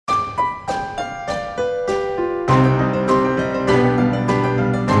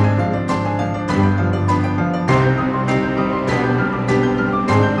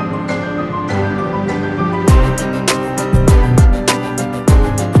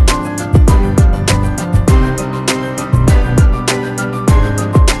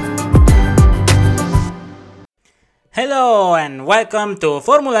Hello and welcome to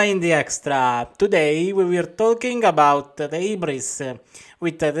Formula Indie Extra. Today we were talking about the Hybris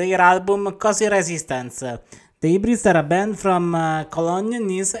with their album Cozy Resistance. The Hybris are a band from Cologne,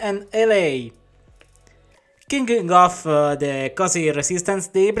 Nice and LA. Kicking off the Cozy Resistance,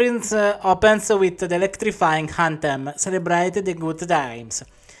 the Hybris opens with the electrifying anthem Celebrate the Good Times.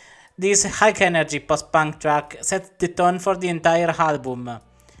 This high-energy post-punk track sets the tone for the entire album,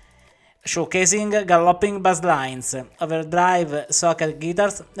 showcasing galloping bass lines, overdrive socket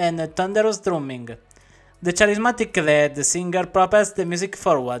guitars, and thunderous drumming. The charismatic lead singer propels the music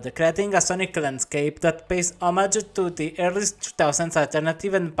forward, creating a sonic landscape that pays homage to the early 2000s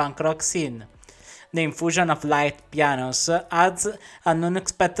alternative and punk rock scene. The infusion of light pianos adds an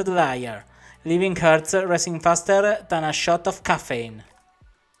unexpected layer, leaving hearts racing faster than a shot of caffeine.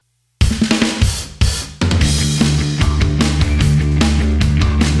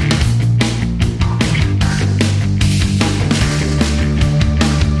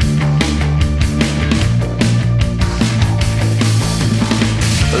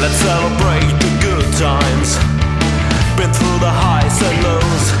 Let's celebrate the good times. Been through the highs and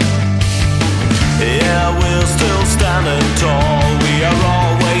lows. Yeah, we're still standing tall. We are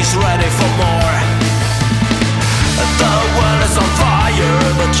always ready for more. The world is on fire,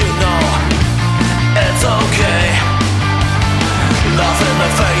 but you know it's okay. Laugh in the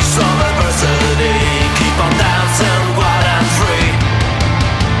face of adversity. Keep on dancing wild and free.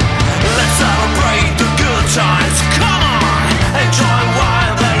 Let's celebrate the good times. Come on, enjoy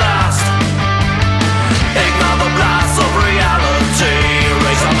while they last. Ignore the blast of reality.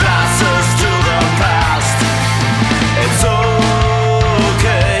 Raise our glasses to the past. It's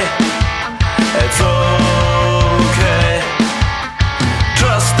okay. It's okay.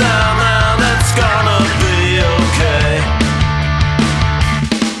 Trust them and it's gonna be okay.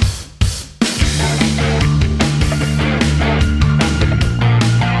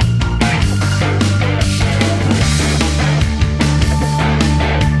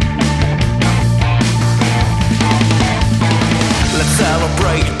 Let's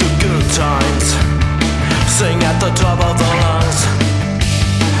celebrate the good times. Sing at the top of the lungs.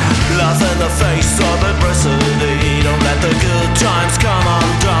 Laugh in the face of adversity. Don't let the good times come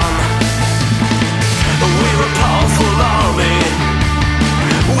undone. We're a powerful army.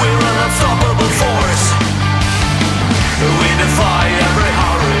 We're an unstoppable force. We defy every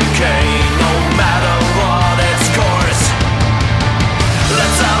hurricane, no matter what its course.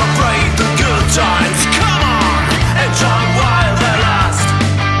 Let's celebrate the good times. Come on, enjoy while they last.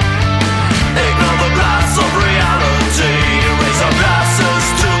 Ignore the blast of reality. Raise our glasses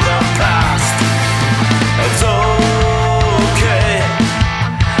to the past. It's okay.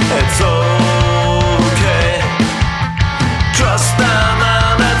 It's okay. Trust them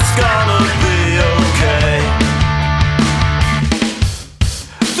and it's gonna be okay.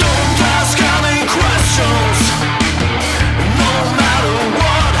 Don't ask any questions. No matter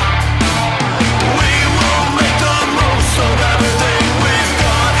what, we will make the most of everything we've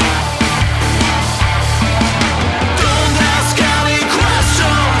got. Don't ask any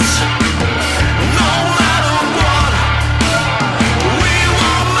questions. No matter what, we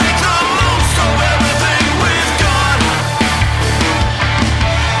will make the most of everything we've got.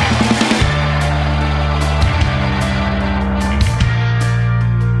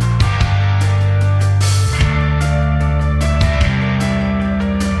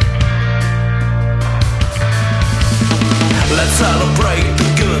 Let's celebrate the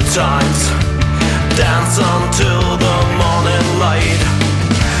good times. Dance until the morning light.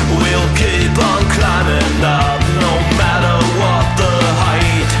 We'll keep on climbing up, no matter what the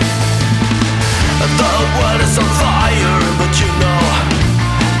height. The world is on fire, but you know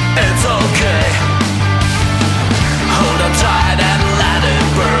it's okay. Hold on tight and let it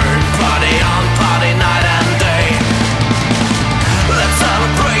burn. Party on, party night and day. Let's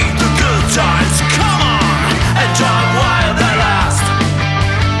celebrate the good times. Come on, enjoy while they last.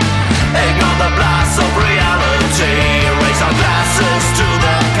 Ignore the blast of reality. Raise our glasses to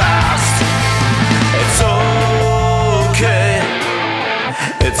the past. It's okay.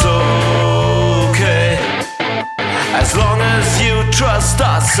 It's okay. As long as you trust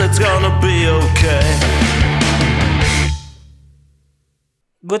us, it's gonna be okay.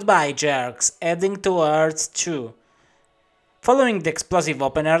 Goodbye Jerks, heading towards 2. Following the explosive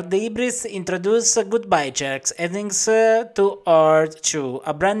opener, the Hybris introduce Goodbye Jerks, heading to Earth 2,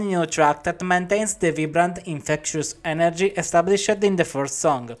 a brand new track that maintains the vibrant, infectious energy established in the first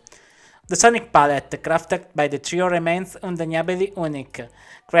song. The sonic palette crafted by the trio remains undeniably unique,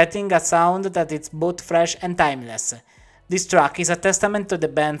 creating a sound that is both fresh and timeless. This track is a testament to the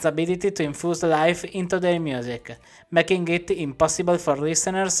band's ability to infuse life into their music, making it impossible for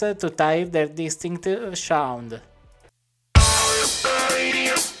listeners to tie their distinctive sound.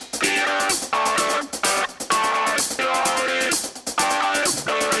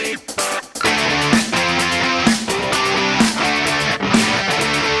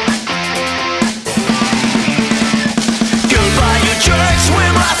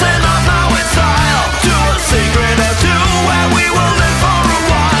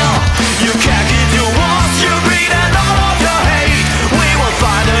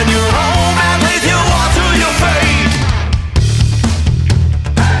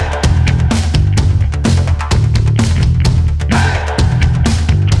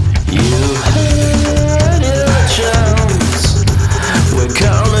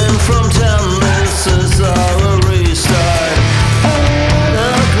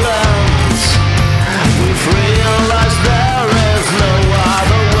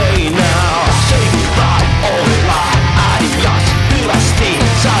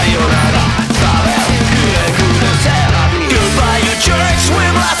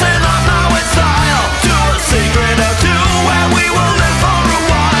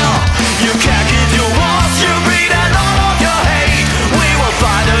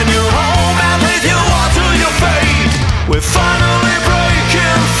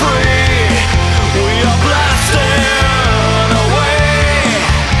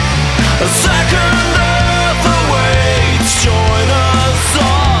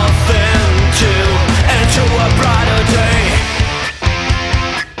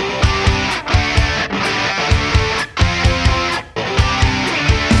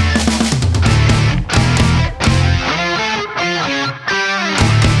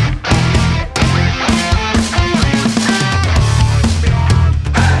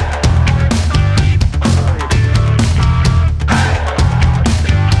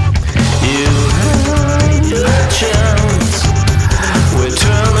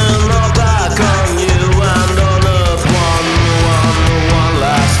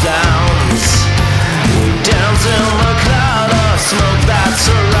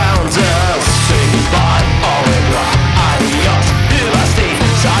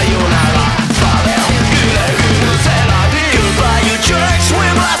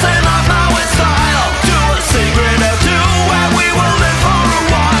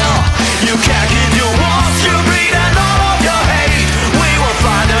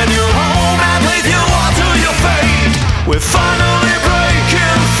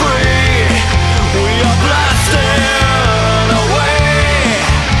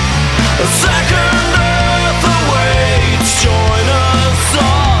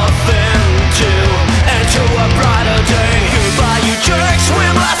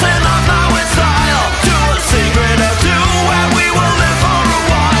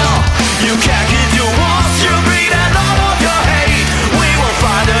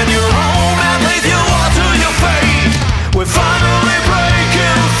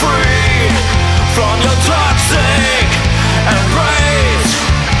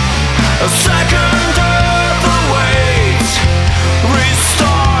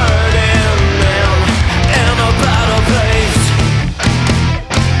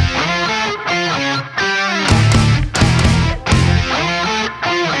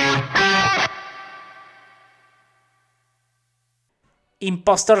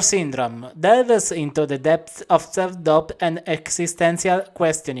 Imposter syndrome delves into the depths of self-doubt and existential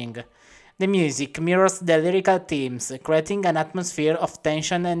questioning. The music mirrors the lyrical themes, creating an atmosphere of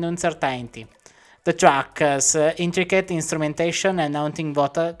tension and uncertainty. The track's intricate instrumentation and haunting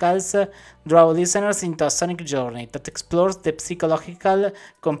vocals draw listeners into a sonic journey that explores the psychological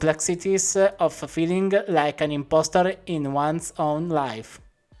complexities of feeling like an imposter in one's own life.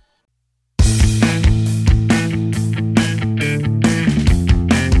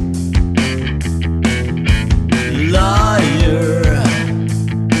 Liar,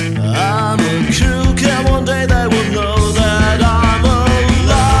 I'm a crook, and one day they will know that I'm a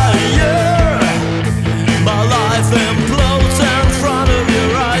liar. My life implodes in front of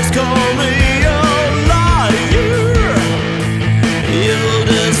your eyes, call me a liar. You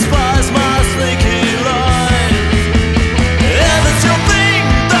despise my sneaky lie. If it's your thing,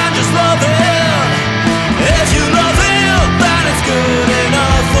 then just love it. If you love it, then it's good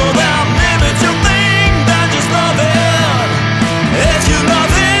enough for them. If it's your thing, then just love it.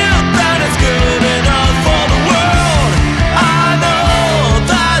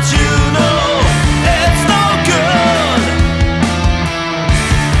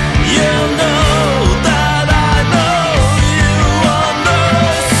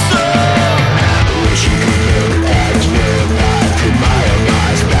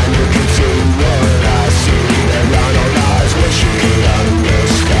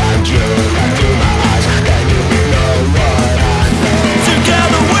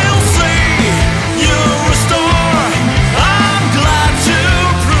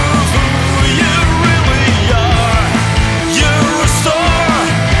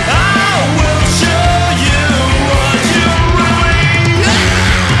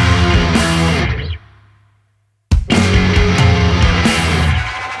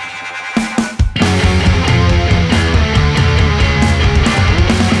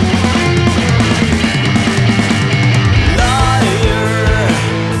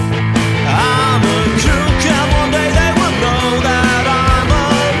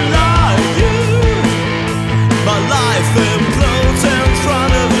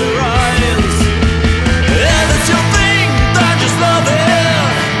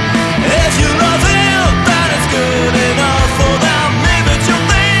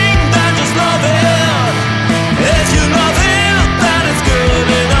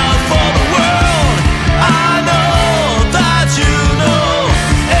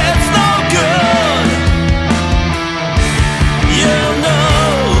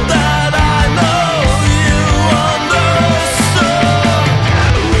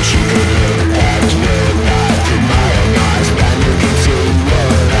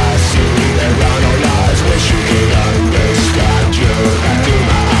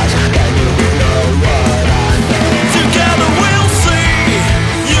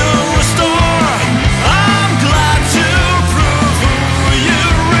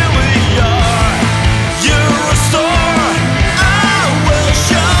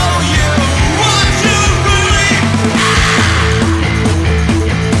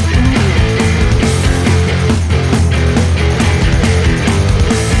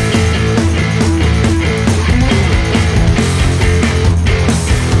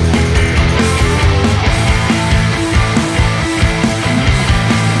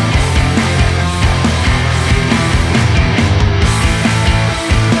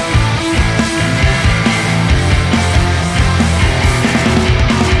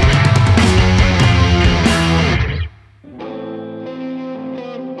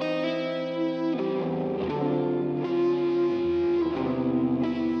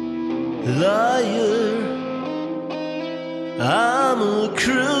 Liar, I'm a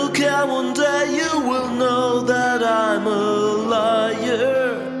crook, and one day you will know that I'm a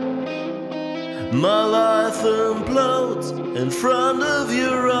liar. My life implodes in front of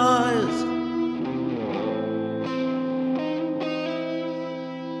your eyes.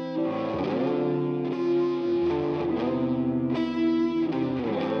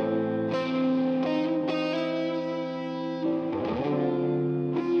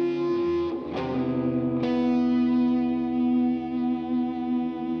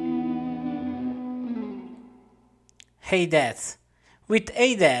 Hey Death. With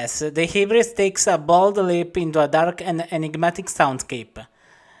Hey Death, the Hybris takes a bold leap into a dark and enigmatic soundscape.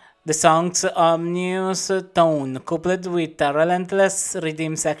 The song's ominous tone, coupled with a relentless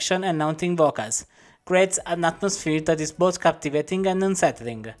rhythm section and mounting vocals, creates an atmosphere that is both captivating and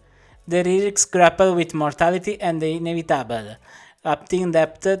unsettling. The lyrics grapple with mortality and the inevitable, adding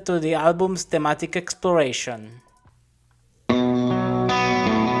depth to the album's thematic exploration.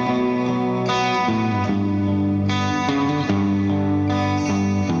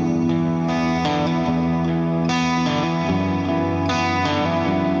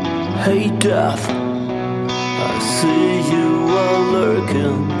 Hey death, I see you are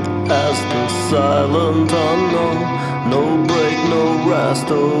lurking as the silent unknown. No break, no rest,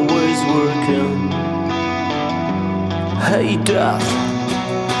 always working. Hey death,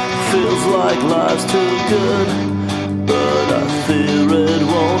 feels like life's too good, but I fear it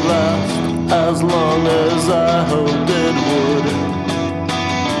won't last as long as I hoped it would.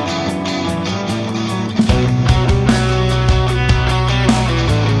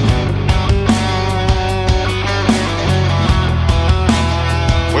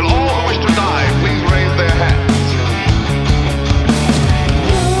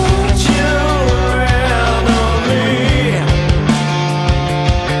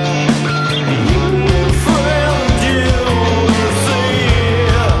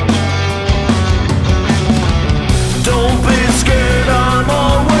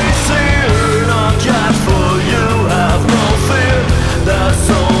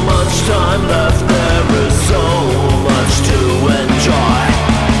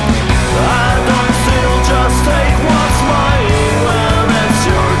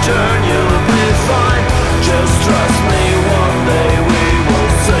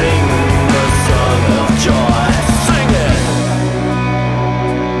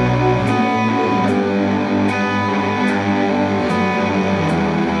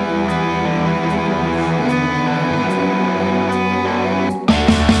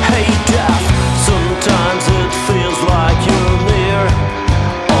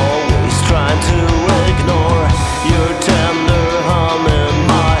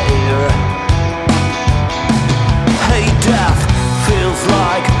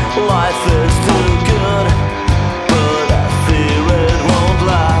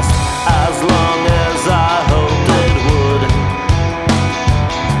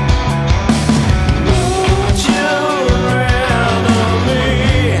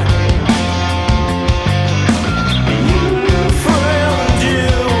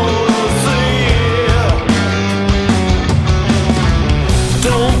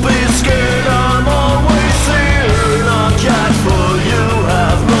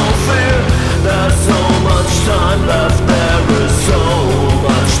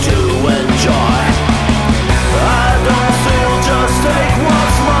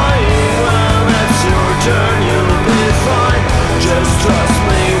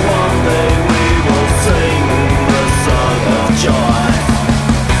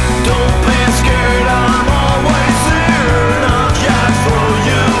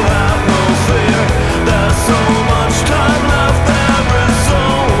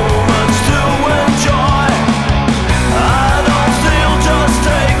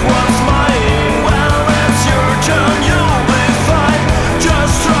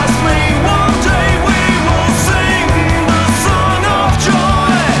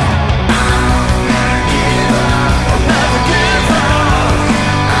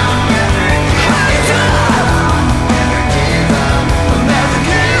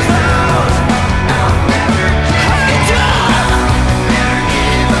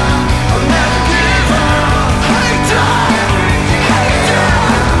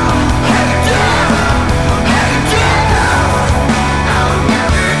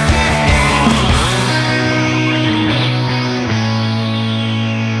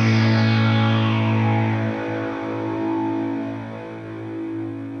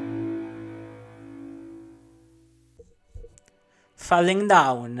 Falling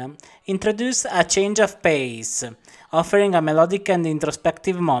Down introduced a change of pace, offering a melodic and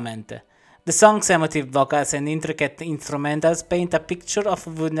introspective moment. The song's emotive vocals and intricate instrumentals paint a picture of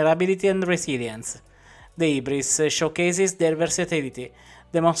vulnerability and resilience. The Hybris showcases their versatility,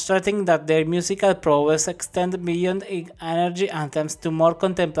 demonstrating that their musical prowess extends beyond energy anthems to more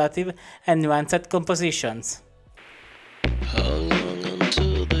contemplative and nuanced compositions. How long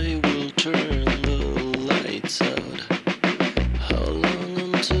until they will turn the lights out? How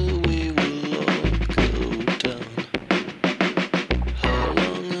long until we will all go down? How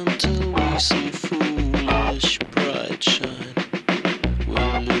long until we see foolish bright shine?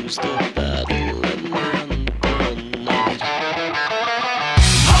 We'll lose the battle and then the night.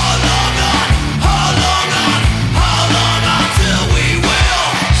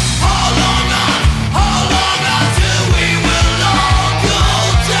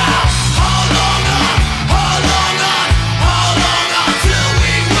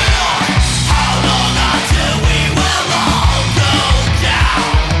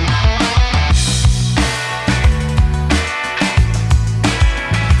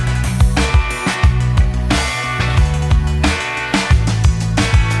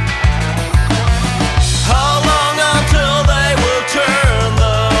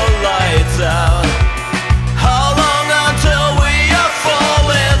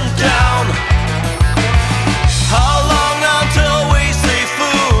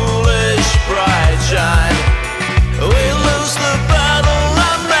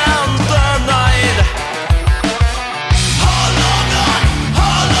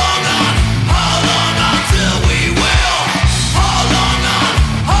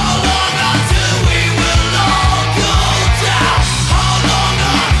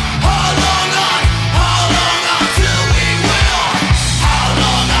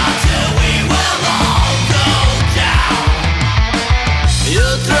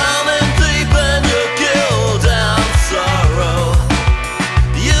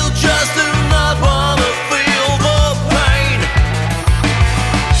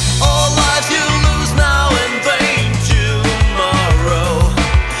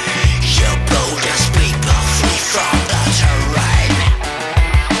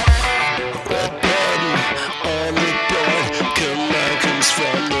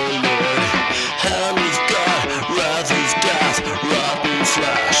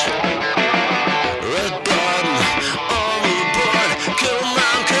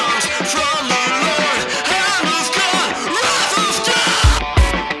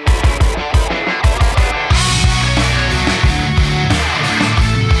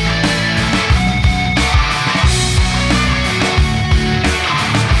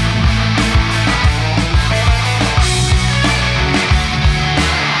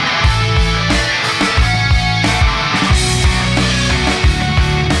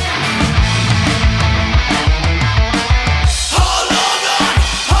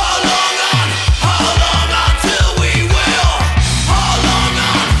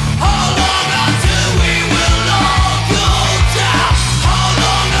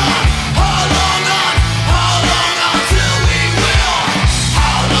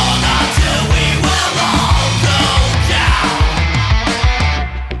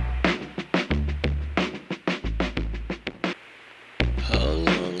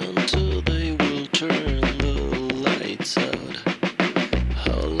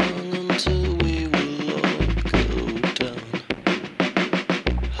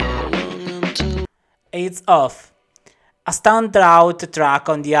 It's Off. A standout track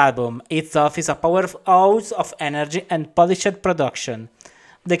on the album, It's Off is a powerhouse of energy and polished production.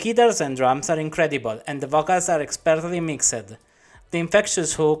 The guitars and drums are incredible, and the vocals are expertly mixed. The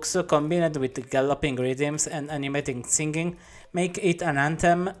infectious hooks, combined with galloping rhythms and animating singing, make it an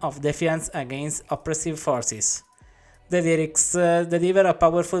anthem of defiance against oppressive forces. The lyrics deliver a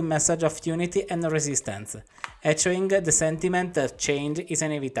powerful message of unity and resistance, echoing the sentiment that change is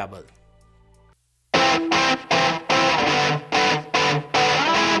inevitable.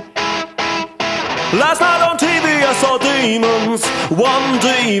 Last night on TV I saw demons. One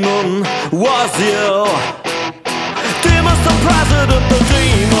demon was you. Demons the president, the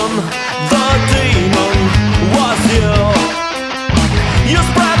demon was you. You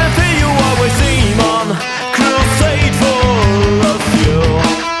spread a fear, you always seem on crusade full of you.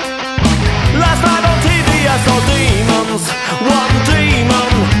 Last night on TV I saw demons. One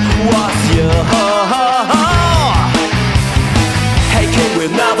demon was you. Hey king,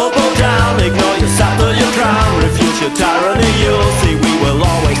 we'll never bow down. Ignore your scepter, your crown. Refuse your tyranny, you'll see we will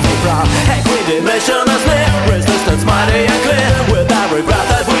always stay proud. Hey queen, the mission is lit. Resistance mighty and clear. With every breath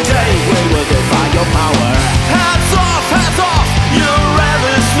that we take, we will defy your power. Hands off, your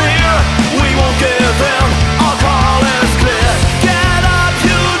ravishing.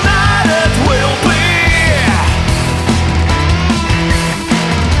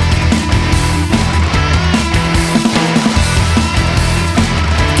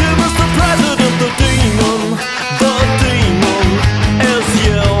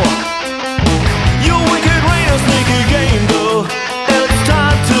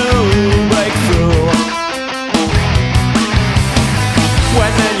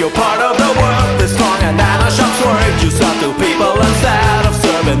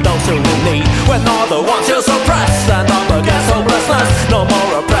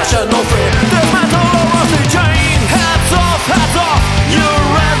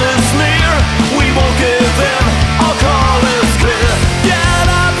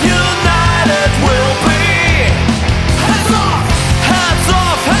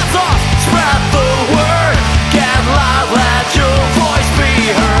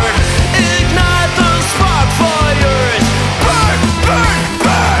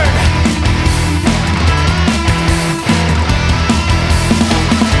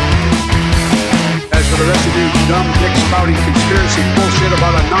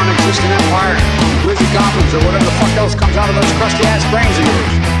 else comes out of those crusty ass brains of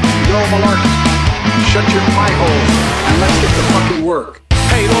yours. No malarkey. Shut your pie holes and let's get to fucking work.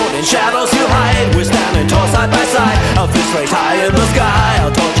 Hey Lord, in shadows you hide. We're standing tall side by side. Our fists raised high in the sky.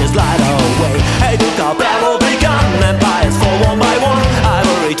 Our torches light our way. Hey Duke, our battle begun. Empires fall one by one.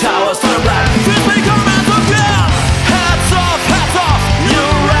 Ivory towers turn black. Fist become as of again. Hats off. You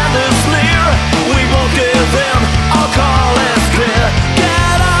ran this near. We won't give in. Our call is clear.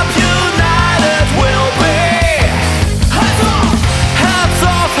 Get up, united we'll be. Hats off.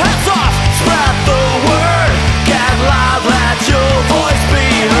 Spread the word. Get loud, let your voice be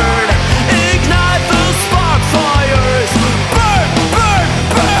heard. Ignite the spark fires. Burn.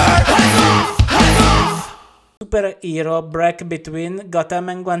 Hands off. Superhero Break Between Gotham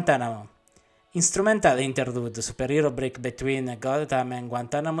and Guantanamo. Instrumental interlude Superhero Break Between Gotham and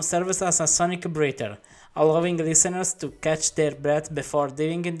Guantanamo serves as a sonic breather, allowing listeners to catch their breath before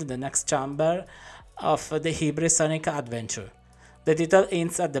diving into the next chamber of the Hybris sonic adventure. The title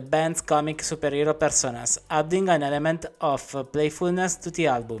hints at the band's comic superhero personas, adding an element of playfulness to the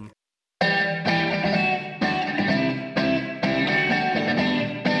album.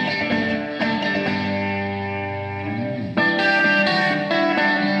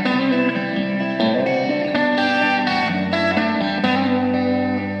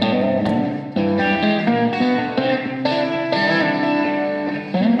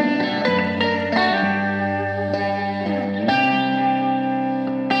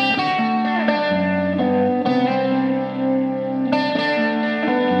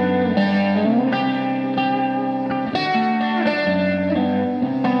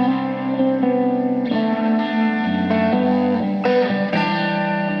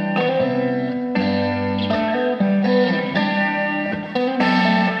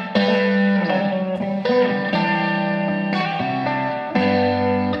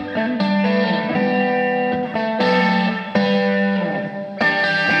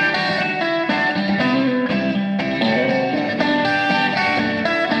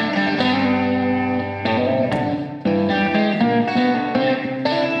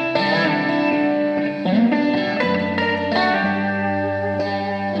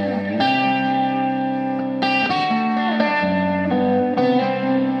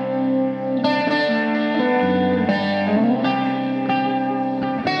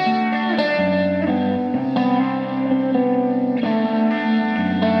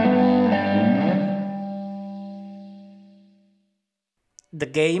 The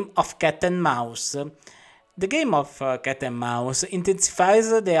Game of Cat and Mouse. The Game of Cat and Mouse intensifies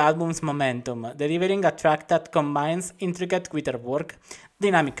the album's momentum, delivering a track that combines intricate guitar work,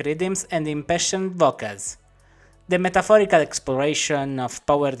 dynamic rhythms, and impassioned vocals. The metaphorical exploration of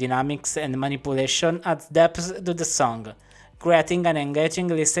power dynamics and manipulation adds depth to the song, creating an engaging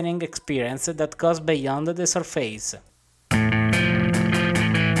listening experience that goes beyond the surface.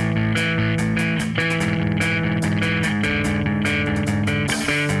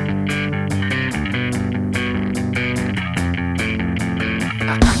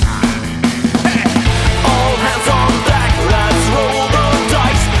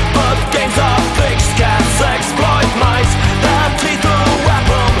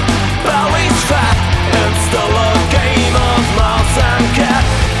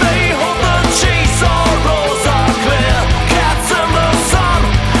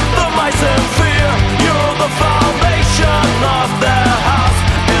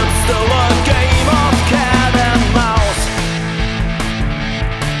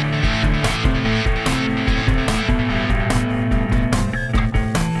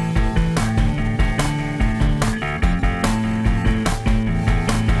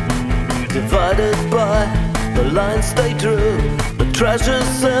 Divided by the lines they drew, the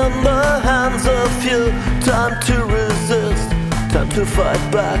treasures in the hands of few. Time to resist, time to fight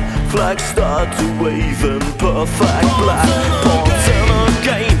back. Flags start to wave in perfect black. Pawns in a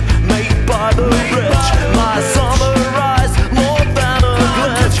game made by the rich. My summer rise more than a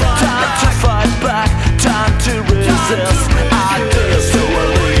glitch. Time to fight back, time to resist. Ideas to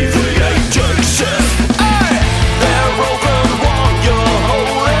alleviate junction. They're open one, your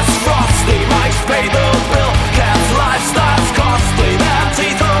hole is frosty. Mice pay the bill, cat's lifestyle's costly. Their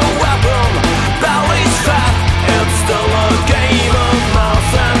teeth are a weapon, belly's fat. It's still a game of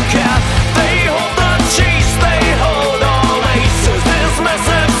mouse and cat. They hold the cheese, they hold all aces. This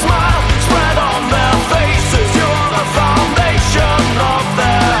massive smile spread on their faces. You're the foundation of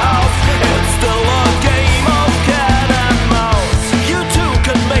their house. It's still a game of cat and mouse.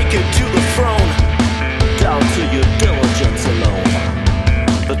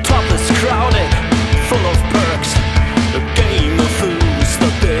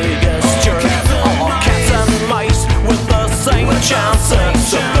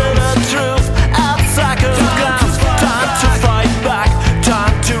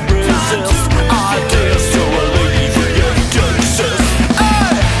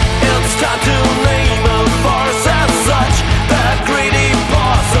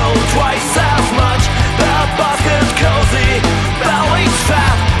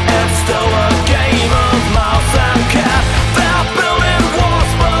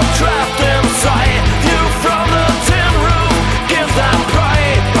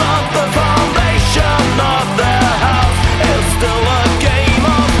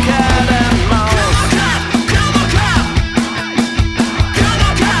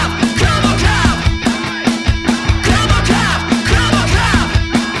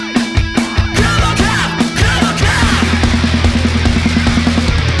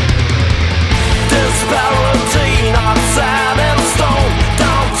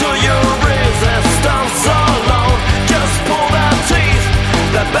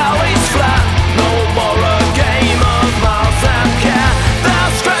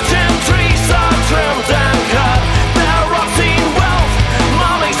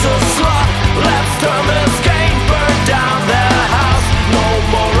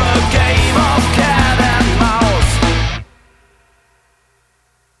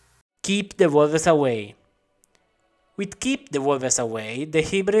 Keep the Wolves Away. With Keep the Wolves Away, the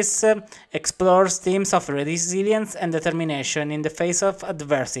Hybris explores themes of resilience and determination in the face of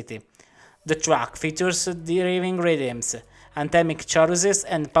adversity. The track features driving rhythms, anthemic choruses,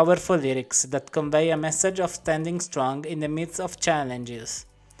 and powerful lyrics that convey a message of standing strong in the midst of challenges.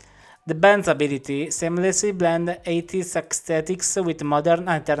 The band's ability seamlessly blend 80s aesthetics with modern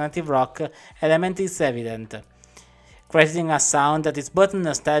alternative rock element is evident, creating a sound that is both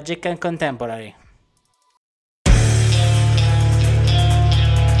nostalgic and contemporary.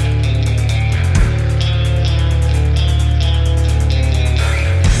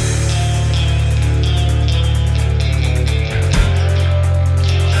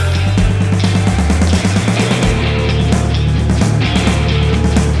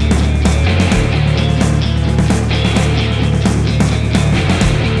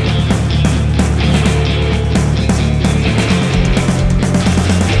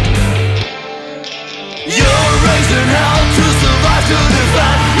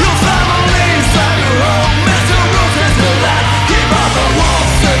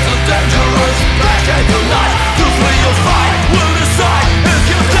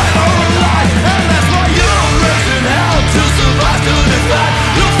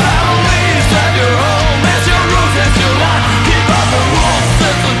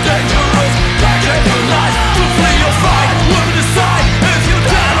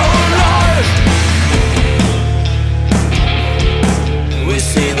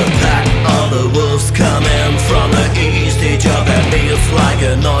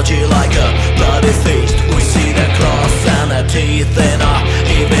 Like a bloody feast, we see their claws and their teeth in our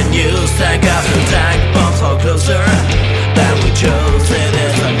even use. Tank after tank, bombs fall closer than we chose. It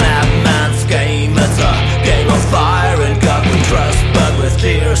is a madman's game, it's a game of fire and God we trust, but with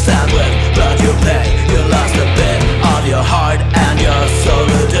tears and with blood you pay. You lost a bit of your heart and your soul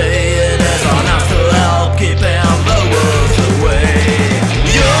today. It is on us to help keeping the wolves away.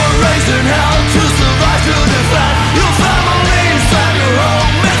 You're raising hell to survive, to defend your families and your home.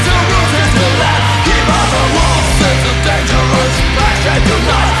 Dangerous, passion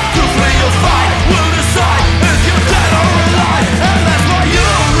tonight. To flee or fight, we'll decide if you're dead or alive. And that's why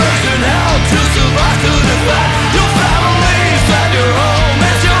you're raising hell to survive, to defend your families and your home.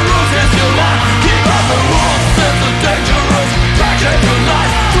 It's your roots, it's your life. Keep up the wolves, it's a dangerous passion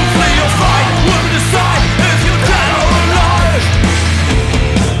tonight. To flee or fight, we'll decide if you're dead or alive.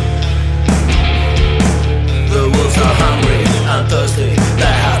 The wolves are hungry and thirsty.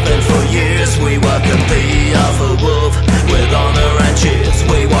 They have been for years. We welcome the alpha wolf with honor and cheers.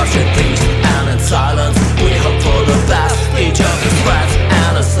 We watch in peace and in silence. We hope for the best. Each other's friends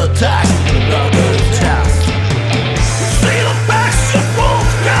and us attack. Another test. We see the backs of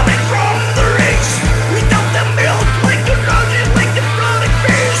wolves coming from the east. We dump them milk like the rugged, like the running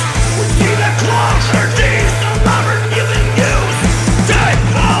beast. We see their claws, their teeth, the lover giving use. Take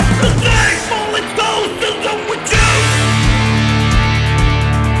off the day, falling close to the we choose.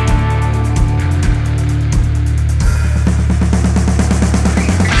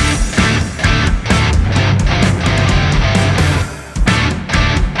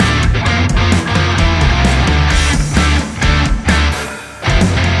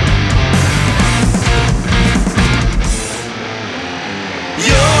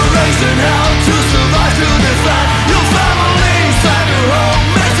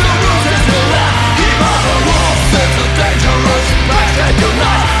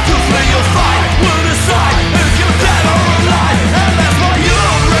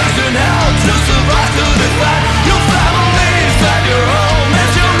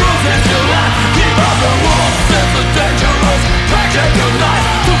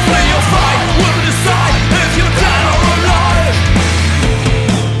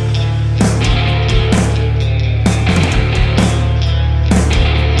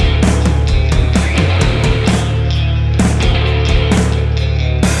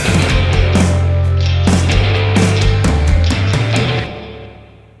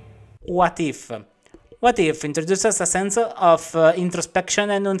 What If? What If introduces a sense of introspection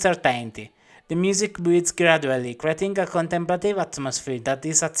and uncertainty. The music builds gradually, creating a contemplative atmosphere that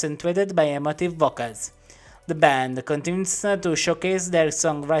is accentuated by emotive vocals. The band continues to showcase their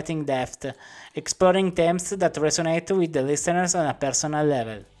songwriting depth, exploring themes that resonate with the listeners on a personal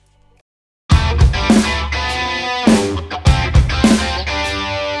level.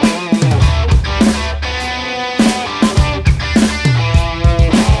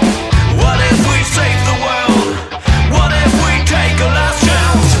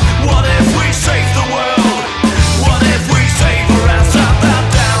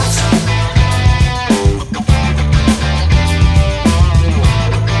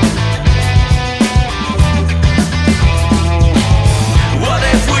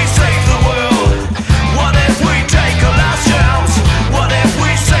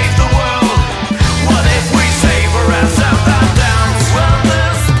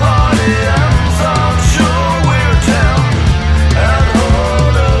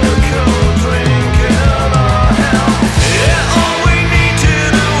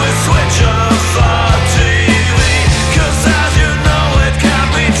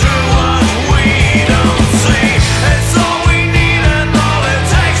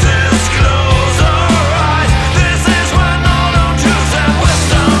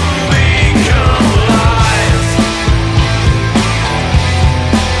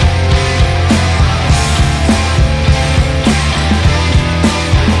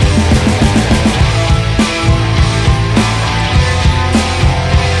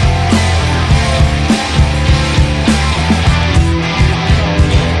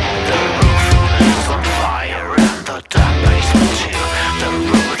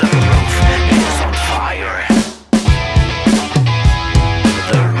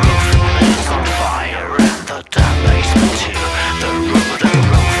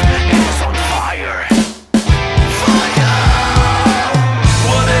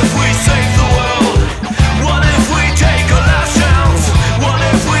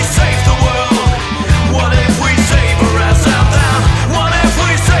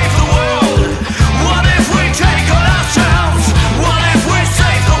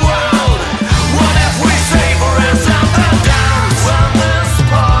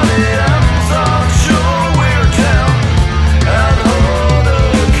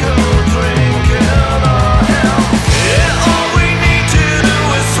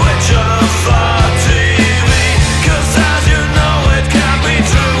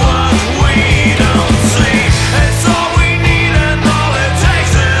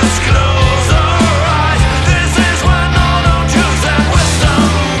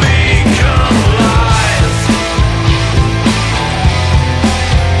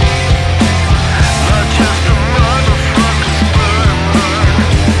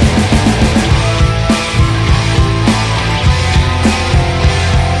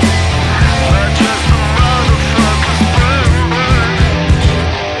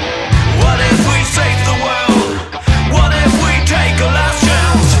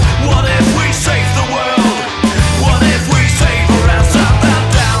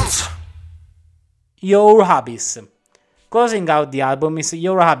 Your Hobbies. Closing out the album is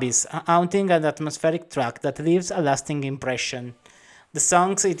Your Hobbies, a haunting and atmospheric track that leaves a lasting impression. The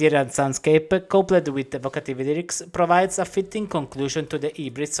song's ethereal soundscape, coupled with evocative lyrics, provides a fitting conclusion to the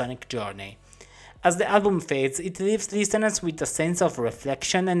Hybris sonic journey. As the album fades, it leaves listeners with a sense of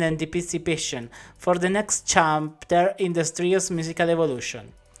reflection and anticipation for the next chapter in the trio's musical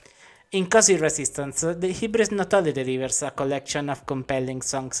evolution. In Cozy Resistance, the Hybris not only delivers a collection of compelling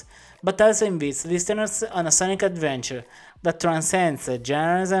songs, but also invites listeners on a sonic adventure that transcends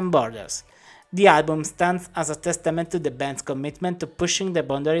genres and borders. The album stands as a testament to the band's commitment to pushing the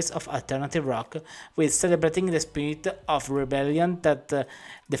boundaries of alternative rock, while celebrating the spirit of rebellion that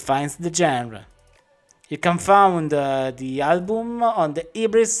defines the genre. You can find the album on the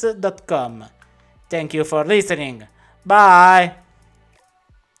hybris.com. Thank you for listening. Bye!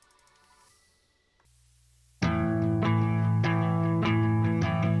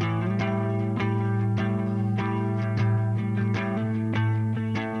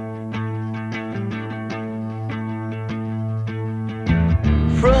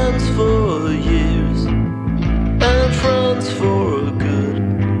 Friends for years and friends for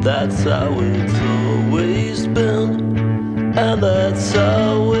good. That's how it's always been, and that's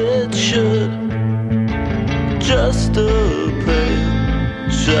how it should. Just a pale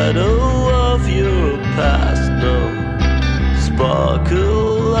shadow of your past, no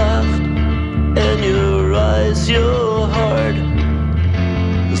sparkle left in your eyes, your heart.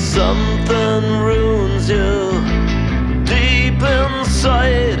 Something ruins you deep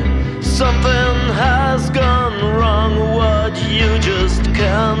inside. Something has gone wrong, what you just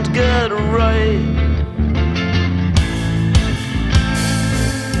can't get right.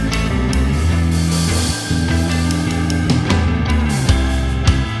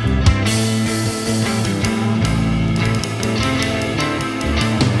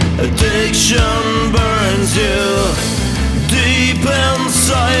 Addiction burns you